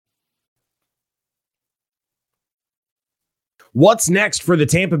What's next for the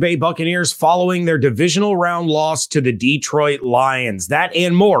Tampa Bay Buccaneers following their divisional round loss to the Detroit Lions? That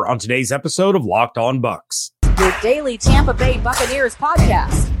and more on today's episode of Locked On Bucs. Your daily Tampa Bay Buccaneers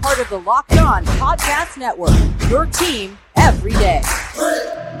podcast, part of the Locked On Podcast Network, your team every day.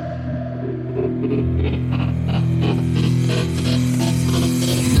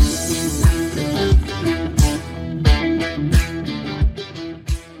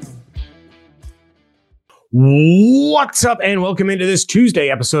 What's up, and welcome into this Tuesday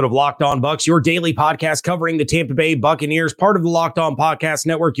episode of Locked On Bucs, your daily podcast covering the Tampa Bay Buccaneers, part of the Locked On Podcast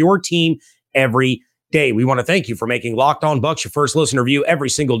Network, your team every day. We want to thank you for making Locked On Bucs your first listen or view every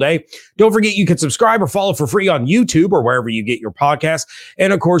single day. Don't forget you can subscribe or follow for free on YouTube or wherever you get your podcasts.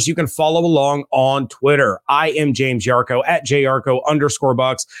 And of course, you can follow along on Twitter. I am James Yarko at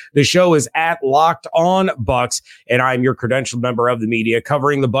JYarko_Bucs. The show is at Locked On Bucs, and I'm your credentialed member of the media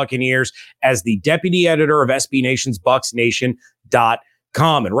covering the Buccaneers as the deputy editor of SB Nation's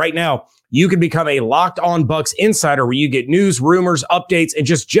BucsNation.com. And right now, you can become a Locked On Bucs insider where you get news, rumors, updates, and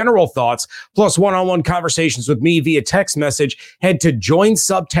just general thoughts, plus one-on-one conversations with me via text message. Head to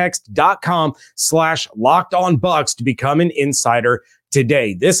joinsubtext.com/LockedOnBucs to become an insider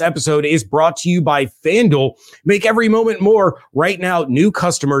today. This episode is brought to you by FanDuel. Make every moment more. Right now, new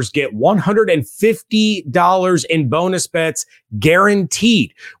customers get $150 in bonus bets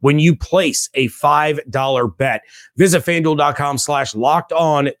guaranteed when you place a $5 bet. Visit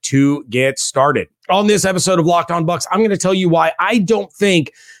FanDuel.com/LockedOn to get started. On this episode of Locked On Bucs, I'm going to tell you why I don't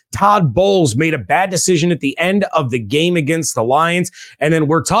think Todd Bowles made a bad decision at the end of the game against the Lions. And then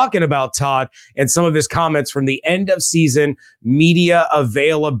we're talking about Todd and some of his comments from the end of season media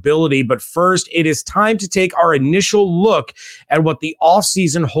availability. But first, it is time to take our initial look at what the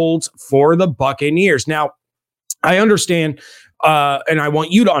offseason holds for the Buccaneers. Now, I understand, and I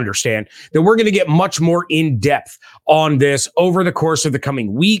want you to understand that we're going to get much more in depth on this over the course of the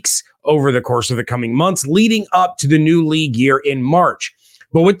coming weeks, over the course of the coming months, leading up to the new league year in March.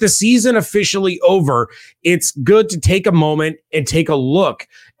 But with the season officially over, it's good to take a moment and take a look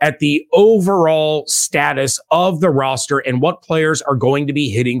at the overall status of the roster and what players are going to be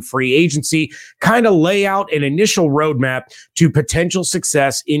hitting free agency, kind of lay out an initial roadmap to potential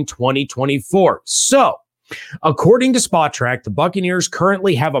success in 2024. So, according to SpotTrack, the Buccaneers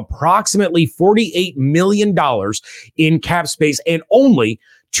currently have approximately $48 million in cap space and only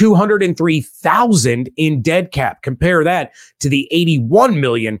 $203,000 in dead cap. Compare that to the $81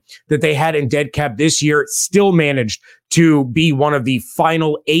 million that they had in dead cap this year. Still managed to be one of the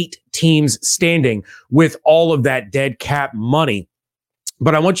final 8 teams standing with all of that dead cap money.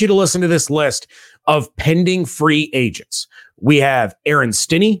 But I want you to listen to this list of pending free agents. We have Aaron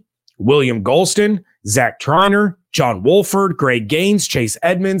Stinney, William Golston, Zach Triner, John Wolford, Greg Gaines, Chase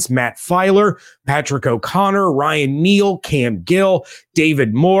Edmonds, Matt Filer, Patrick O'Connor, Ryan Neal, Cam Gill,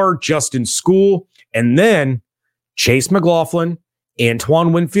 David Moore, Justin School, and then Chase McLaughlin,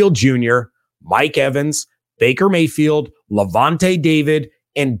 Antoine Winfield Jr., Mike Evans, Baker Mayfield, Levante David,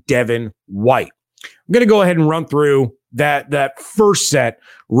 and Devin White. I'm going to go ahead and run through that first set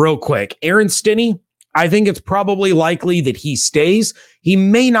real quick. Aaron Stinney, I think it's probably likely that he stays. He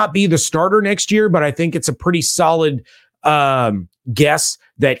may not be the starter next year, but I think it's a pretty solid guess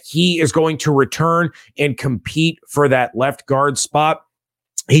that he is going to return and compete for that left guard spot.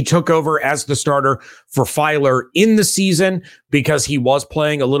 He took over as the starter for Filer in the season because he was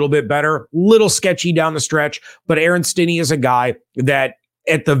playing a little bit better, little sketchy down the stretch, but Aaron Stinney is a guy that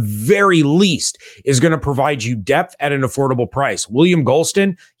at the very least is going to provide you depth at an affordable price. William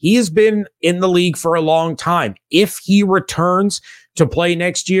Golston, he has been in the league for a long time. If he returns to play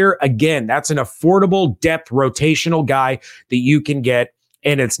next year, again, that's an affordable depth rotational guy that you can get,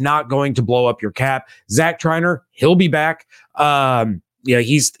 and it's not going to blow up your cap. Zach Triner, he'll be back.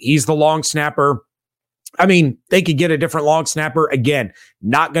 He's the long snapper. I mean, they could get a different long snapper. Again,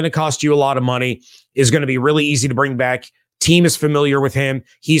 not going to cost you a lot of money, is going to be really easy to bring back. Team is familiar with him.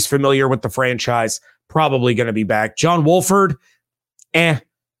 He's familiar with the franchise. Probably going to be back. John Wolford,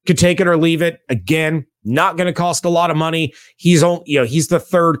 could take it or leave it. Again, not going to cost a lot of money. He's the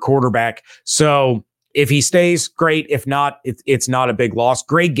third quarterback. So if he stays, great. If not, it's not a big loss.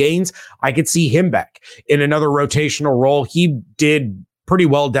 Greg Gaines, I could see him back in another rotational role. He did pretty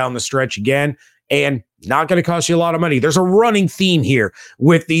well down the stretch again, and not going to cost you a lot of money. There's a running theme here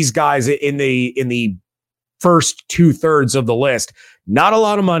with these guys in the first 2/3 of the list. Not a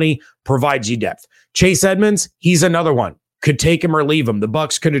lot of money, provides you depth. Chase Edmonds, he's another one. Could take him or leave him. The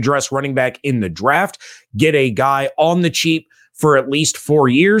Bucs could address running back in the draft, get a guy on the cheap for at least 4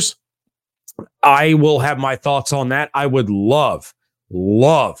 years. I will have my thoughts on that. I would love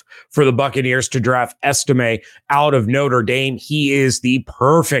love for the Buccaneers to draft Estime out of Notre Dame. He is the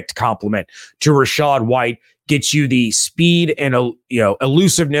perfect complement to Rachaad White. Gets you the speed and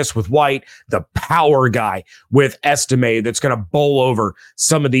elusiveness with White, the power guy with Estime that's going to bowl over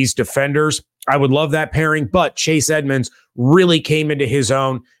some of these defenders. I would love that pairing, but Chase Edmonds really came into his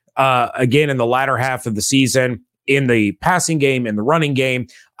own again in the latter half of the season in the passing game, in the running game.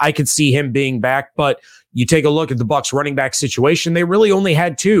 I could see him being back, but you take a look at the Bucs running back situation, they really only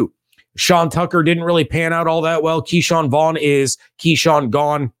had two. Sean Tucker didn't really pan out all that well. Keyshawn Vaughn is Keyshawn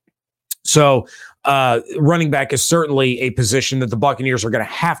gone. So running back is certainly a position that the Buccaneers are going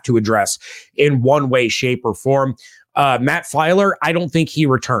to have to address in one way, shape, or form. Matt Filer, I don't think he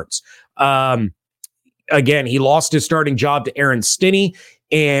returns. Again, he lost his starting job to Aaron Stinney.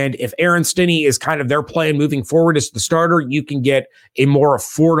 And if Aaron Stinney is kind of their plan moving forward as the starter, you can get a more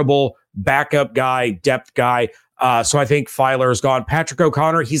affordable backup guy, depth guy. So I think Filer is gone. Patrick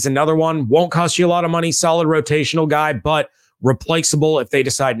O'Connor, he's another one. Won't cost you a lot of money. Solid rotational guy, but replaceable if they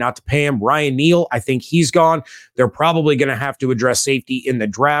decide not to pay him. Ryan Neal, I think he's gone. They're probably going to have to address safety in the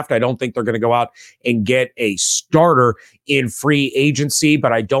draft. I don't think they're going to go out and get a starter in free agency,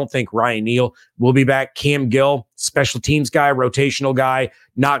 but I don't think Ryan Neal will be back. Cam Gill, special teams guy, rotational guy,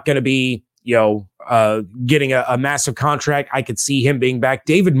 not going to be, getting a massive contract. I could see him being back.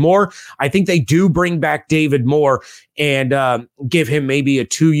 David Moore, I think they do bring back David Moore and give him maybe a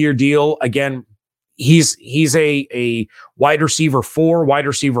 2-year deal. Again, he's a wide receiver 4, wide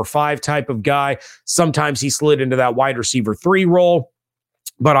receiver 5 type of guy. Sometimes he slid into that wide receiver 3 role,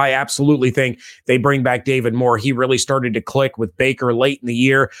 but I absolutely think they bring back David Moore. He really started to click with Baker late in the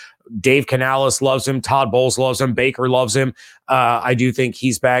year. Dave Canales loves him. Todd Bowles loves him. Baker loves him. I do think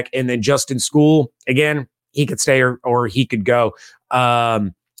he's back. And then Justin School, again, he could stay or he could go.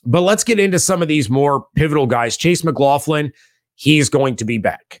 But let's get into some of these more pivotal guys. Chase McLaughlin, he's going to be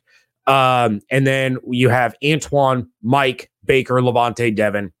back. And then you have Antoine, Mike, Baker, Levante,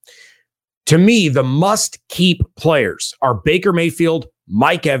 Devin. To me, the must-keep players are Baker Mayfield,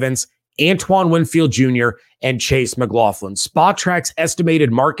 Mike Evans, Antoine Winfield Jr., and Chase McLaughlin. SpotTrack's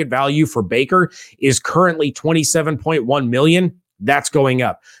estimated market value for Baker is currently $27.1 million. That's going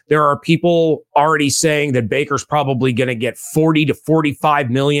up. There are people already saying that Baker's probably going to get $40 to $45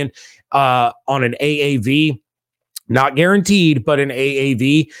 million on an AAV. Not guaranteed, but an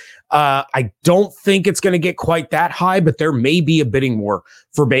AAV. I don't think it's going to get quite that high, but there may be a bidding war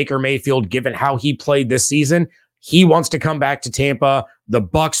for Baker Mayfield given how he played this season. He wants to come back to Tampa. The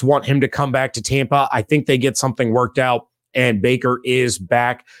Bucs want him to come back to Tampa. I think they get something worked out, and Baker is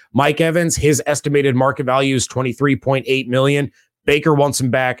back. Mike Evans, his estimated market value is $23.8 million. Baker wants him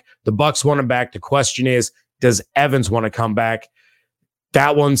back. The Bucs want him back. The question is, does Evans want to come back?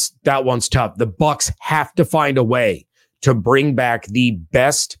 That one's tough. The Bucs have to find a way to bring back the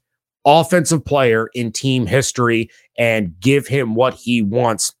best offensive player in team history and give him what he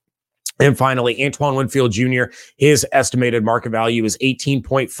wants. And finally, Antoine Winfield Jr., his estimated market value is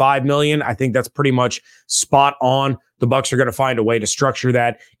 $18.5 million. I think that's pretty much spot on. The Bucs are going to find a way to structure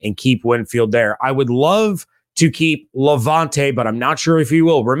that and keep Winfield there. I would love to keep Levante, but I'm not sure if he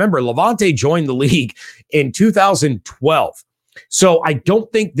will. Remember, Levante joined the league in 2012. So I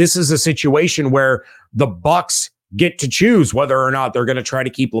don't think this is a situation where the Bucs get to choose whether or not they're going to try to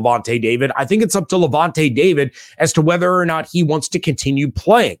keep Levante David. I think it's up to Levante David as to whether or not he wants to continue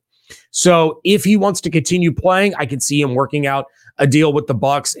playing. So if he wants to continue playing, I could see him working out a deal with the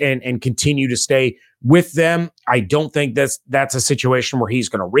Bucs and continue to stay with them. I don't think that's a situation where he's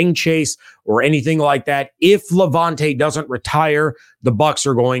going to ring chase or anything like that. If Levante doesn't retire, the Bucs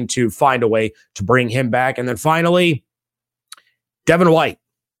are going to find a way to bring him back. And then finally, Devin White.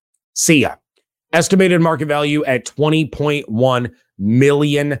 See ya. Estimated market value at $20.1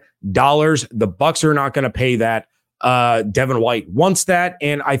 million. The Bucs are not going to pay that. Devin White wants that.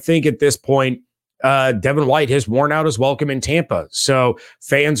 And I think at this point, Devin White has worn out his welcome in Tampa. So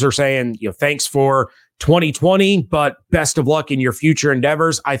fans are saying, thanks for 2020, but best of luck in your future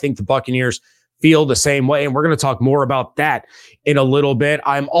endeavors. I think the Buccaneers feel the same way. And we're going to talk more about that in a little bit.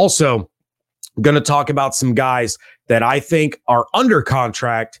 I'm also going to talk about some guys that I think are under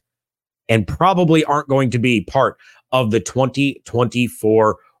contract and probably aren't going to be part of the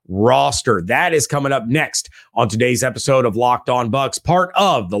 2024 roster. That is coming up next on today's episode of Locked On Bucs, part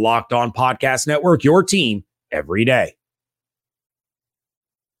of the Locked On Podcast Network, your team every day.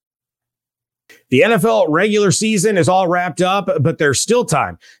 The NFL regular season is all wrapped up, but there's still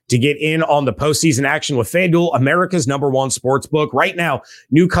time to get in on the postseason action with FanDuel, America's #1 sportsbook. Right now,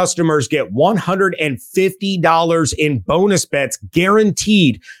 new customers get $150 in bonus bets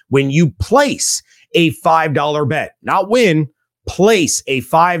guaranteed when you place a $5 bet. Not win, place a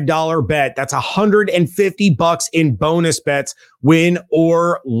 $5 bet. That's $150 in bonus bets, win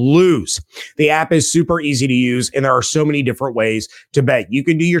or lose. The app is super easy to use, and there are so many different ways to bet. You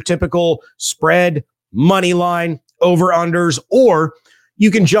can do your typical spread, money line, over-unders, or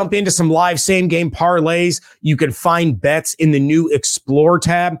you can jump into some live same-game parlays. You can find bets in the new Explore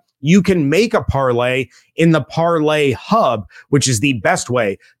tab. You can make a parlay in the Parlay Hub, which is the best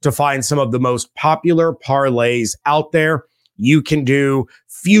way to find some of the most popular parlays out there. You can do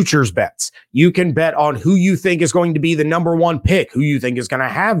futures bets. You can bet on who you think is going to be the number one pick, who you think is going to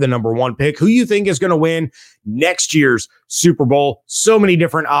have the number one pick, who you think is going to win next year's Super Bowl. So many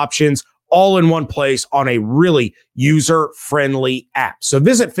different options, all in one place on a really user-friendly app. So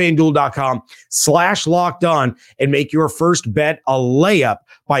visit FanDuel.com/lockedon and make your first bet a layup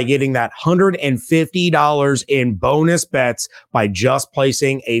by getting that $150 in bonus bets by just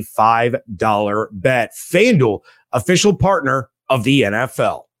placing a $5 bet. FanDuel, official partner of the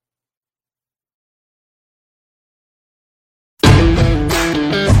NFL.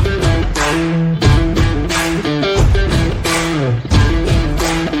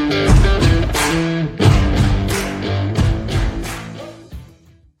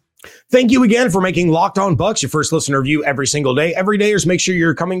 Thank you again for making Locked On Bucs your first listener review every single day. Every dayers, make sure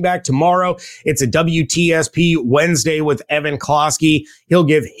you're coming back tomorrow. It's a WTSP Wednesday with Evan Klosky. He'll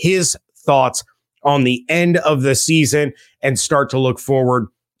give his thoughts on the end of the season and start to look forward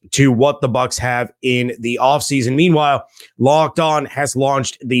to what the Bucs have in the offseason. Meanwhile, Locked On has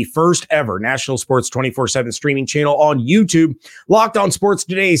launched the first ever national sports 24/7 streaming channel on YouTube. Locked On Sports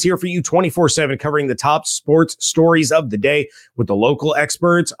Today is here for you 24/7, covering the top sports stories of the day with the local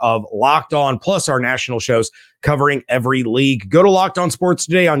experts of Locked On, plus our national shows covering every league. Go to Locked On Sports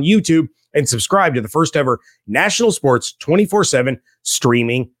Today on YouTube and subscribe to the first ever national sports 24/7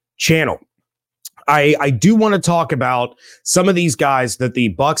 streaming channel. I do want to talk about some of these guys that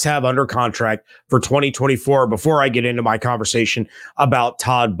the Bucs have under contract for 2024 before I get into my conversation about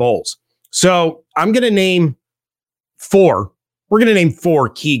Todd Bowles. So I'm going to name four. We're going to name four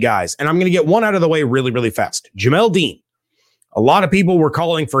key guys, and I'm going to get one out of the way really, really fast. Jamel Dean. A lot of people were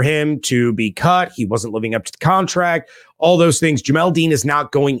calling for him to be cut. He wasn't living up to the contract, all those things. Jamel Dean is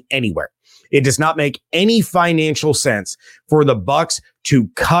not going anywhere. It does not make any financial sense for the Bucs to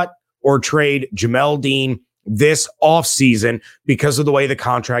cut or trade Jamel Dean this offseason because of the way the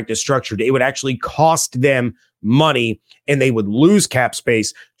contract is structured. It would actually cost them money, and they would lose cap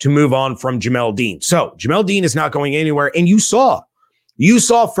space to move on from Jamel Dean. So Jamel Dean is not going anywhere. And you saw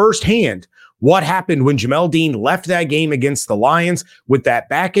firsthand what happened when Jamel Dean left that game against the Lions with that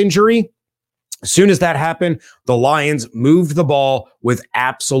back injury. As soon as that happened, the Lions moved the ball with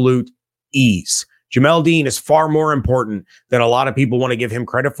absolute ease. Jamel Dean is far more important than a lot of people want to give him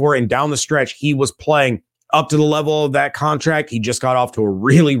credit for. And down the stretch, he was playing up to the level of that contract. He just got off to a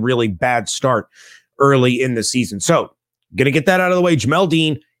really, really bad start early in the season. So, going to get that out of the way. Jamel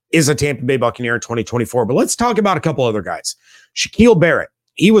Dean is a Tampa Bay Buccaneer in 2024. But let's talk about a couple other guys. Shaquille Barrett.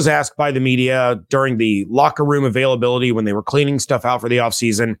 He was asked by the media during the locker room availability when they were cleaning stuff out for the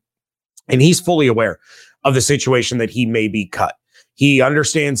offseason. And he's fully aware of the situation that he may be cut. He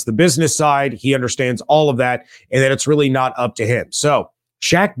understands the business side. He understands all of that, and that it's really not up to him. So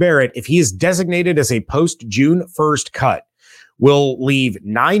Shaq Barrett, if he is designated as a post-June 1st cut, will leave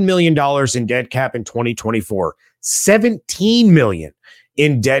 $9 million in dead cap in 2024, $17 million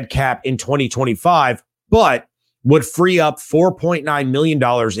in dead cap in 2025, but would free up $4.9 million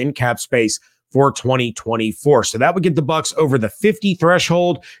in cap space for 2024. So that would get the Bucs over the 50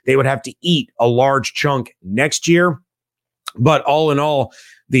 threshold. They would have to eat a large chunk next year. But all in all,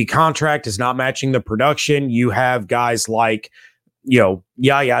 the contract is not matching the production. You have guys like, Yaya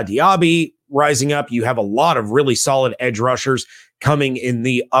Diaby rising up. You have a lot of really solid edge rushers coming in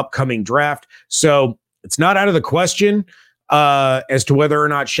the upcoming draft. So it's not out of the question as to whether or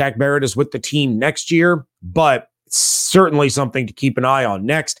not Shaq Barrett is with the team next year, but it's certainly something to keep an eye on.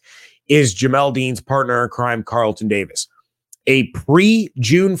 Next is Jamel Dean's partner in crime, Carlton Davis. A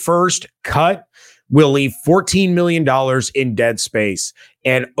pre-June 1st cut will leave $14 million in dead space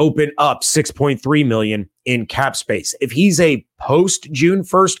and open up $6.3 million in cap space. If he's a post-June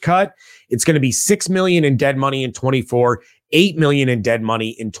 1st cut, it's going to be $6 million in dead money in 24, $8 million in dead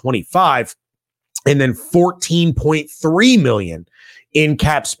money in 25, and then $14.3 million in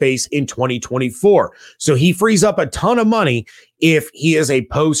cap space in 2024. So he frees up a ton of money if he is a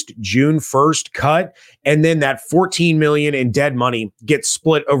post-June 1st cut, and then that $14 million in dead money gets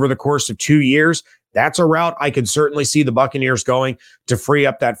split over the course of 2 years. That's a route I could certainly see the Buccaneers going to free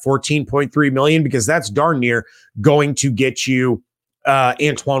up that $14.3 million, because that's darn near going to get you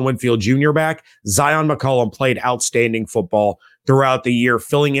Antoine Winfield Jr. back. Zion McCollum played outstanding football throughout the year,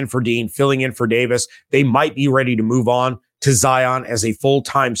 filling in for Dean, filling in for Davis. They might be ready to move on to Zion as a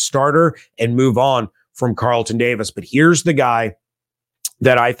full-time starter and move on from Carlton Davis. But here's the guy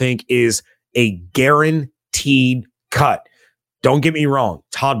that I think is a guaranteed cut. Don't get me wrong.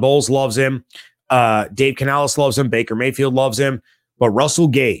 Todd Bowles loves him. Dave Canales loves him. Baker Mayfield loves him. But Russell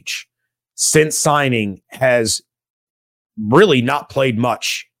Gage, since signing, has really not played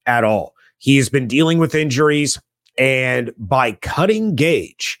much at all. He has been dealing with injuries. And by cutting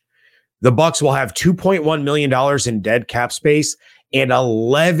Gage, the Bucs will have $2.1 million in dead cap space and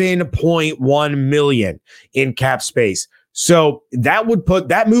 $11.1 million in cap space. So that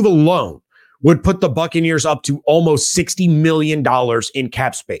move alone would put the Buccaneers up to almost $60 million in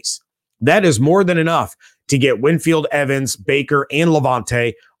cap space. That is more than enough to get Winfield, Evans, Baker, and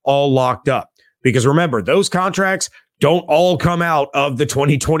Levante all locked up. Because remember, those contracts don't all come out of the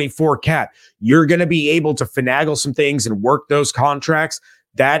 2024 cap. You're going to be able to finagle some things and work those contracts.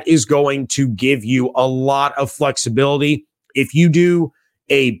 That is going to give you a lot of flexibility. If you do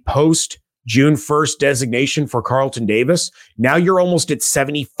a post June 1st designation for Carlton Davis, now you're almost at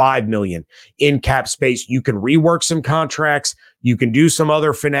 $75 million in cap space. You can rework some contracts. You can do some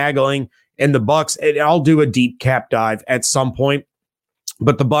other finagling. And the Bucs, and I'll do a deep cap dive at some point,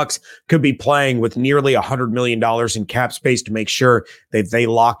 but the Bucs could be playing with nearly $100 million in cap space to make sure that they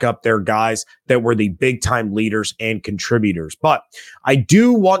lock up their guys that were the big time leaders and contributors. But I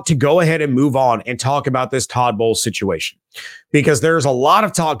do want to go ahead and move on and talk about this Todd Bowles situation, because there's a lot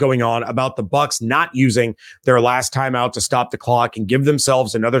of talk going on about the Bucs not using their last timeout to stop the clock and give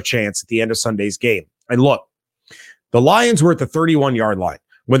themselves another chance at the end of Sunday's game. And look, the Lions were at the 31-yard line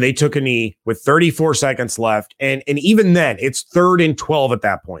when they took a knee with 34 seconds left. And even then, it's 3rd and 12 at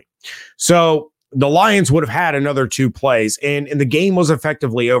that point. So the Lions would have had another 2 plays, and the game was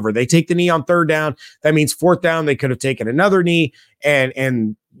effectively over. They take the knee on 3rd down. That means 4th down, they could have taken another knee,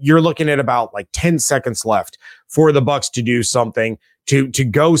 and you're looking at about like 10 seconds left for the Bucs to do something, to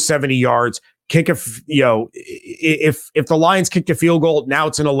go 70 yards, kick if the Lions kicked a field goal, now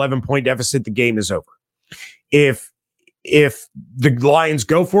it's an 11-point deficit. The game is over. If the Lions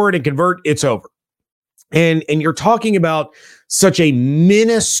go for it and convert, it's over. And you're talking about such a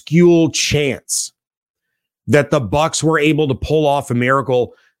minuscule chance that the Bucs were able to pull off a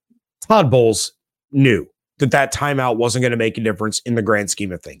miracle. Todd Bowles knew that timeout wasn't going to make a difference in the grand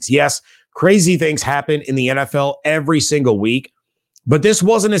scheme of things. Yes, crazy things happen in the NFL every single week, but this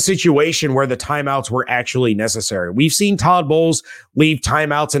wasn't a situation where the timeouts were actually necessary. We've seen Todd Bowles leave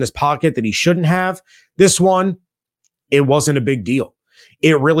timeouts in his pocket that he shouldn't have. This one, it wasn't a big deal.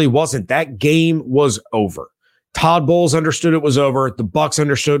 It really wasn't. That game was over. Todd Bowles understood it was over. The Bucs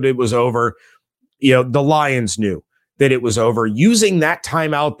understood it was over. The Lions knew that it was over. Using that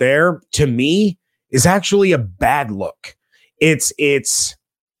timeout there, to me, is actually a bad look. It's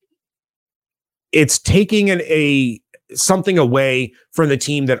taking something away from the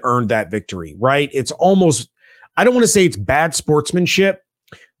team that earned that victory, right? It's almost, I don't want to say it's bad sportsmanship,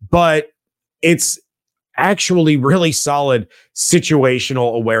 but it's actually really solid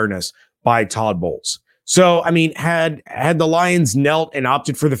situational awareness by Todd Bowles. So, I mean, had the Lions knelt and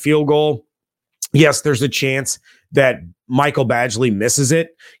opted for the field goal, yes, there's a chance that Michael Badgley misses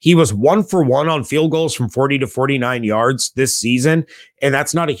it. He was 1 for 1 on field goals from 40 to 49 yards this season, and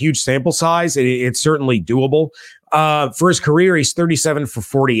that's not a huge sample size. It's certainly doable. For his career, he's 37 for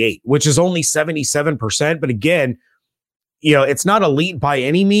 48, which is only 77%. But again, it's not elite by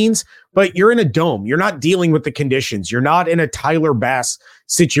any means, but you're in a dome. You're not dealing with the conditions. You're not in a Tyler Bass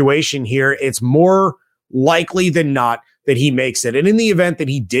situation here. It's more likely than not that he makes it. And in the event that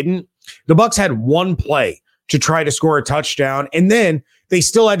he didn't, the Bucs had 1 play to try to score a touchdown, and then they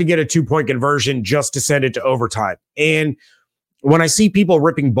still had to get a 2-point conversion just to send it to overtime. And when I see people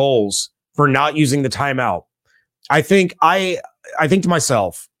ripping Bowles for not using the timeout, I think to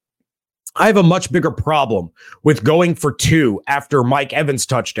myself, I have a much bigger problem with going for 2 after Mike Evans'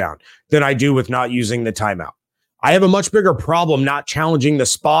 touchdown than I do with not using the timeout. I have a much bigger problem not challenging the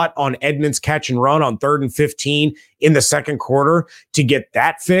spot on Edmonds' catch and run on 3rd and 15 in the second quarter to get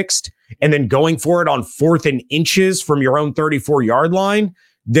that fixed, and then going for it on 4th and inches from your own 34-yard line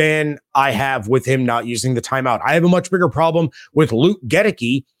than I have with him not using the timeout. I have a much bigger problem with Luke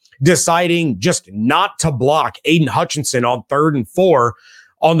Gedeke deciding just not to block Aiden Hutchinson on 3rd and 4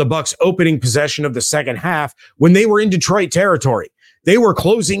 on the Bucs' opening possession of the second half when they were in Detroit territory. They were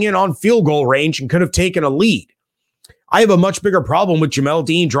closing in on field goal range and could have taken a lead. I have a much bigger problem with Jamel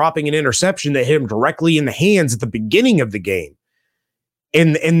Dean dropping an interception that hit him directly in the hands at the beginning of the game.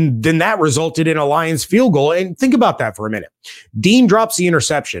 And then that resulted in a Lions field goal. And think about that for a minute. Dean drops the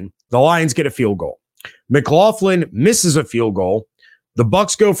interception. The Lions get a field goal. McLaughlin misses a field goal. The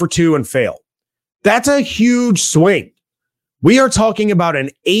Bucs go for 2 and fail. That's a huge swing. We are talking about an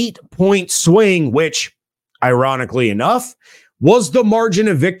 8-point swing, which, ironically enough, was the margin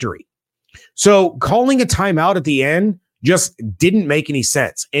of victory. So calling a timeout at the end just didn't make any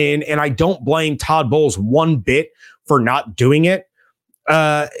sense. And I don't blame Todd Bowles one bit for not doing it.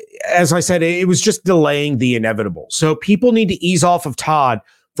 As I said, it was just delaying the inevitable. So people need to ease off of Todd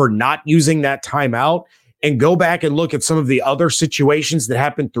for not using that timeout and go back and look at some of the other situations that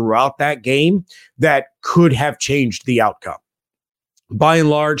happened throughout that game that could have changed the outcome. By and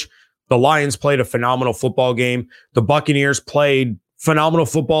large, the Lions played a phenomenal football game. The Buccaneers played phenomenal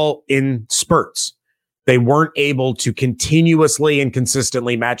football in spurts. They weren't able to continuously and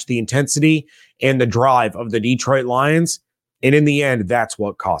consistently match the intensity and the drive of the Detroit Lions. And in the end, that's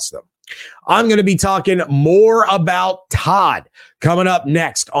what cost them. I'm going to be talking more about Todd coming up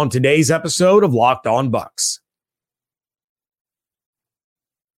next on today's episode of Locked On Bucs.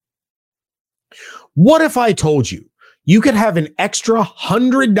 What if I told you you could have an extra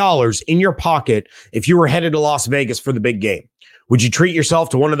 $100 in your pocket if you were headed to Las Vegas for the big game? Would you treat yourself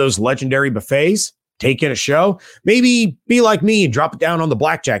to one of those legendary buffets? Take in a show? Maybe be like me and drop it down on the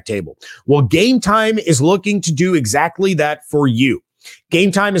blackjack table. Well, Game Time is looking to do exactly that for you.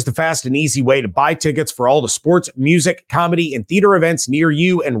 Game Time is the fast and easy way to buy tickets for all the sports, music, comedy, and theater events near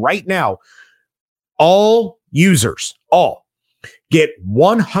you. And right now, all users, get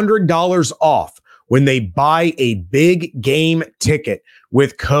 $100 off when they buy a big game ticket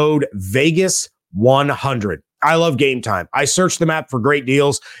with code Vegas100. I love Game Time. I searched the map for great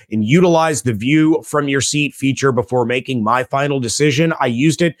deals and utilized the view from your seat feature before making my final decision. I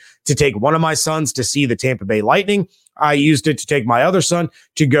used it to take one of my sons to see the Tampa Bay Lightning. I used it to take my other son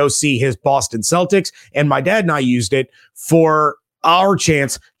to go see his Boston Celtics. And my dad and I used it for our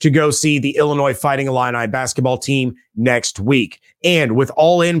chance to go see the Illinois Fighting Illini basketball team next week. And with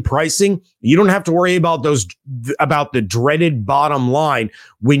all-in pricing, you don't have to worry about the dreaded bottom line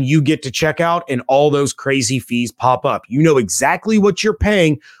when you get to check out and all those crazy fees pop up. You know exactly what you're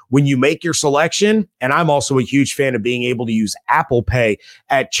paying when you make your selection. And I'm also a huge fan of being able to use Apple Pay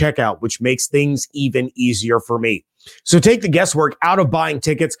at checkout, which makes things even easier for me. So take the guesswork out of buying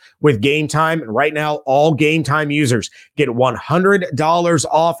tickets with Game Time. And right now, all Game Time users get $100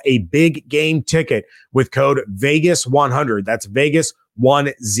 off a big game ticket with code Vegas100. That's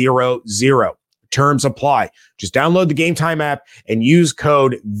Vegas100. Terms apply. Just download the Game Time app and use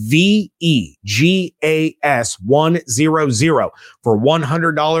code VEGAS100 for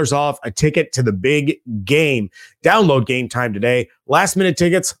 $100 off a ticket to the big game. Download Game Time today. Last minute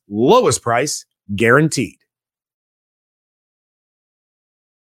tickets, lowest price guaranteed.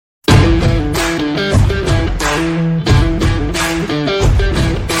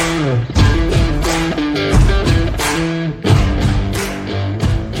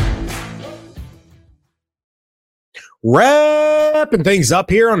 Wrapping things up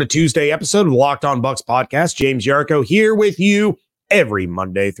here on a Tuesday episode of the Locked On Bucs podcast. James Yarko here with you every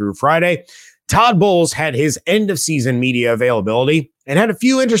Monday through Friday. Todd Bowles had his end of season media availability and had a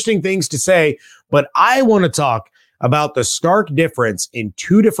few interesting things to say, but I want to talk about the stark difference in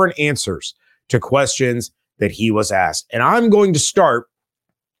two different answers to questions that he was asked. And I'm going to start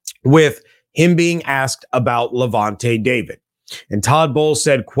with him being asked about Lavonte David. And Todd Bowles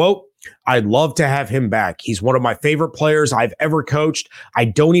said, quote, "I'd love to have him back. He's one of my favorite players I've ever coached. I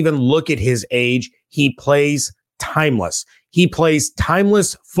don't even look at his age. He plays timeless. He plays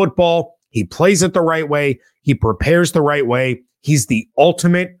timeless football. He plays it the right way. He prepares the right way. He's the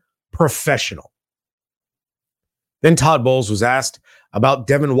ultimate professional." Then Todd Bowles was asked about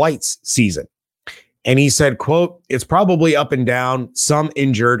Devin White's season. And he said, quote, "It's probably up and down, some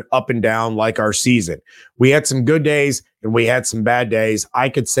injured, up and down like our season. We had some good days and we had some bad days. I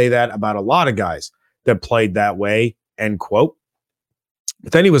could say that about a lot of guys that played that way," end quote.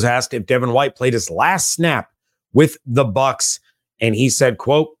 But then he was asked if Devin White played his last snap with the Bucs. And he said,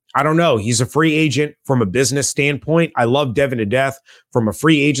 quote, "I don't know. He's a free agent from a business standpoint. I love Devin to death. From a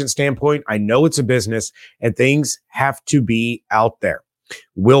free agent standpoint, I know it's a business and things have to be out there.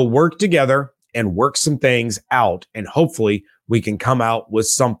 We'll work together and work some things out, and hopefully we can come out with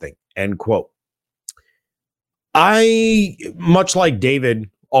something," end quote. I, much like David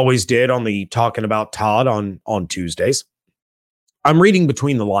always did on the Talking About Todd on Tuesdays, I'm reading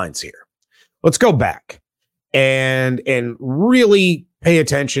between the lines here. Let's go back and really pay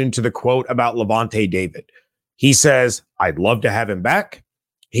attention to the quote about Lavonte David. He says, "I'd love to have him back.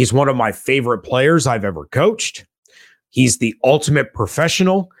 He's one of my favorite players I've ever coached. He's the ultimate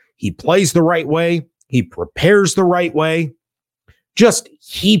professional. He plays the right way. He prepares the right way." Just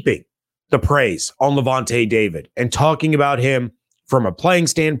heaping the praise on Lavonte David and talking about him from a playing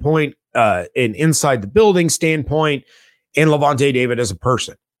standpoint, an inside the building standpoint, and Lavonte David as a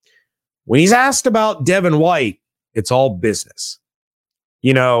person. When he's asked about Devin White, it's all business.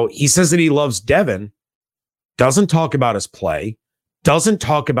 He says that he loves Devin, doesn't talk about his play, doesn't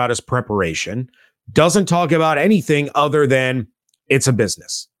talk about his preparation, doesn't talk about anything other than it's a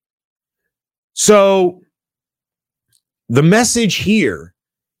business. So the message here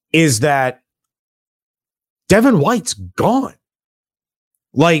is that Devin White's gone.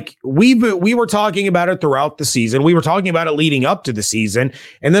 Like we were talking about it throughout the season. We were talking about it leading up to the season.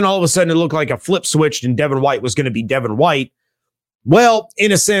 And then all of a sudden it looked like a flip switched and Devin White was going to be Devin White. Well,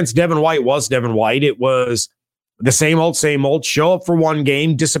 in a sense, Devin White was Devin White. It was the same old, show up for one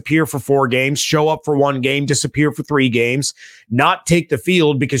game, disappear for 4 games, show up for one game, disappear for 3 games, not take the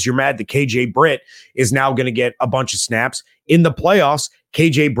field because you're mad that KJ Britt is now going to get a bunch of snaps. In the playoffs,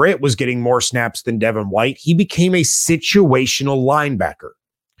 KJ Britt was getting more snaps than Devin White. He became a situational linebacker.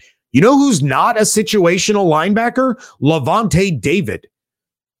 You know who's not a situational linebacker? Lavonte David.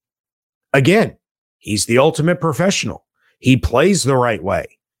 Again, he's the ultimate professional. He plays the right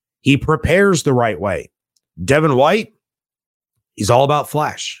way. He prepares the right way. Devin White, he's all about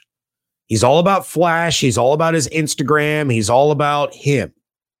flash. He's all about flash. He's all about his Instagram. He's all about him.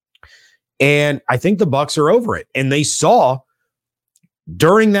 And I think the Bucs are over it. And they saw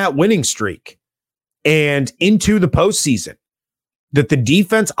during that winning streak and into the postseason that the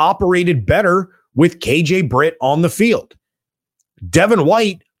defense operated better with KJ Britt on the field. Devin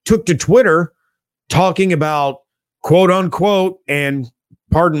White took to Twitter talking about quote unquote, and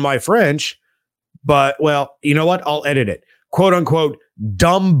pardon my French, but well, you know what? I'll edit it. Quote unquote,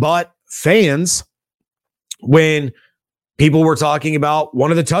 dumb butt fans when people were talking about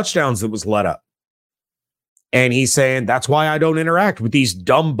one of the touchdowns that was let up. And he's saying, that's why I don't interact with these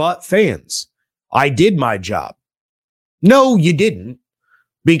dumb butt fans. I did my job. No, you didn't,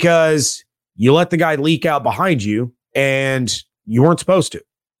 because you let the guy leak out behind you and you weren't supposed to.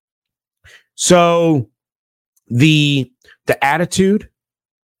 So the attitude,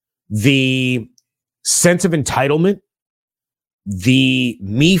 the sense of entitlement, the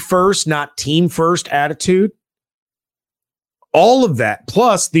me first, not team first attitude, all of that,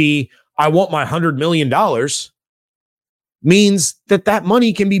 plus the I want my $100 million, means that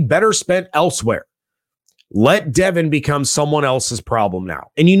money can be better spent elsewhere. Let Devin become someone else's problem now.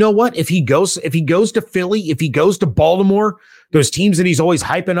 And you know what? If he goes to Philly, if he goes to Baltimore, those teams that he's always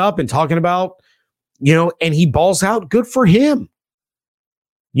hyping up and talking about, and he balls out, good for him.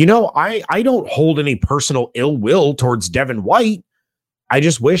 I don't hold any personal ill will towards Devin White. I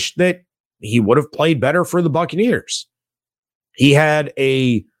just wish that he would have played better for the Buccaneers. He had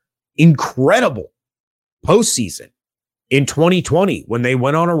a incredible postseason in 2020 when they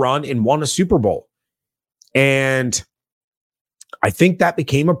went on a run and won a Super Bowl. And I think that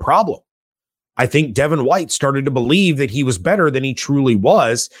became a problem. I think Devin White started to believe that he was better than he truly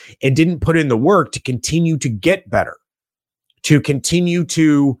was and didn't put in the work to continue to get better, to continue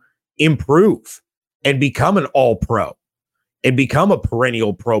to improve and become an all-pro and become a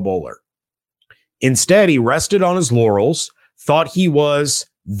perennial Pro Bowler. Instead, he rested on his laurels, thought he was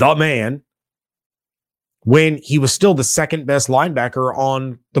the man when he was still the second best linebacker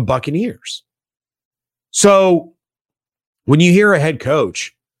on the Buccaneers. So when you hear a head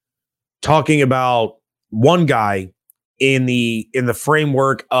coach talking about one guy in the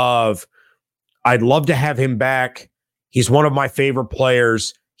framework of, I'd love to have him back. He's one of my favorite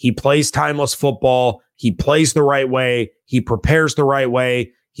players. He plays timeless football. He plays the right way. He prepares the right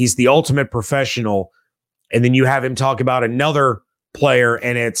way. He's the ultimate professional. And then you have him talk about another player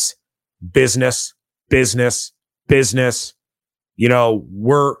and it's business. We'll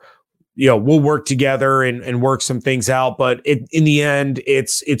work together and work some things out, but in the end,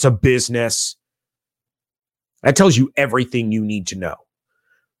 it's a business. That tells you everything you need to know.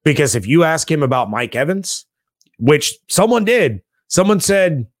 Because if you ask him about Mike Evans, which someone did, someone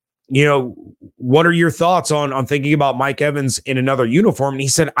said, what are your thoughts on thinking about Mike Evans in another uniform? And he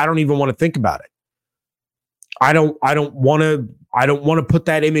said, I don't even want to think about it. I don't want to put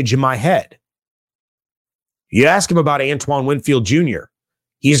that image in my head. You ask him about Antoine Winfield Jr.,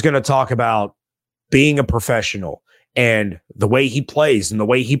 he's going to talk about being a professional and the way he plays and the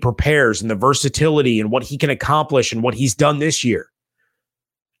way he prepares and the versatility and what he can accomplish and what he's done this year.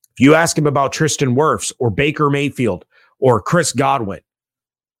 If you ask him about Tristan Wirfs or Baker Mayfield or Chris Godwin,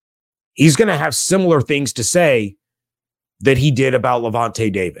 he's going to have similar things to say that he did about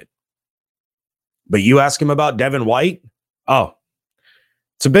Lavonte David. But you ask him about Devin White, oh,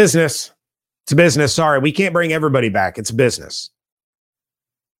 it's a business. It's a business. Sorry, we can't bring everybody back. It's a business.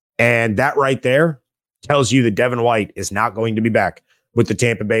 And that right there tells you that Devin White is not going to be back with the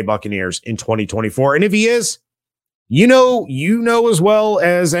Tampa Bay Buccaneers in 2024. And if he is, you know as well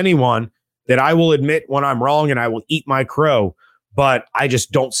as anyone that I will admit when I'm wrong and I will eat my crow, but I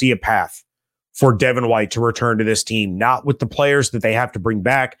just don't see a path for Devin White to return to this team, not with the players that they have to bring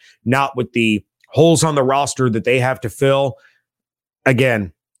back, not with the holes on the roster that they have to fill.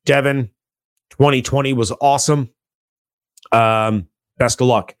 Again, Devin, 2020 was awesome. Best of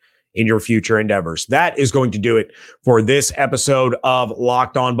luck in your future endeavors. That is going to do it for this episode of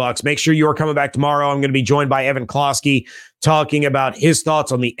Locked On Bucs. Make sure you are coming back tomorrow. I'm going to be joined by Evan Klosky talking about his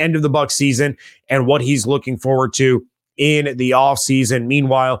thoughts on the end of the Bucs season and what he's looking forward to in the offseason.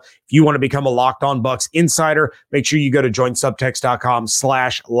 Meanwhile, if you want to become a Locked On Bucs insider, make sure you go to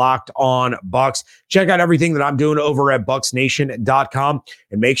joinsubtext.com/LockedOnBucs. Check out everything that I'm doing over at BucsNation.com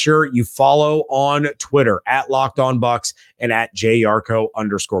and make sure you follow on Twitter at LockedOnBucs and at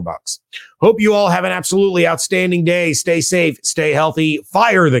JYarko_Bucs. Hope you all have an absolutely outstanding day. Stay safe, stay healthy,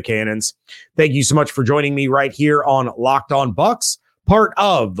 fire the cannons. Thank you so much for joining me right here on Locked On Bucs, part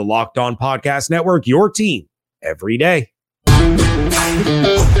of the Locked On Podcast Network, your team every day.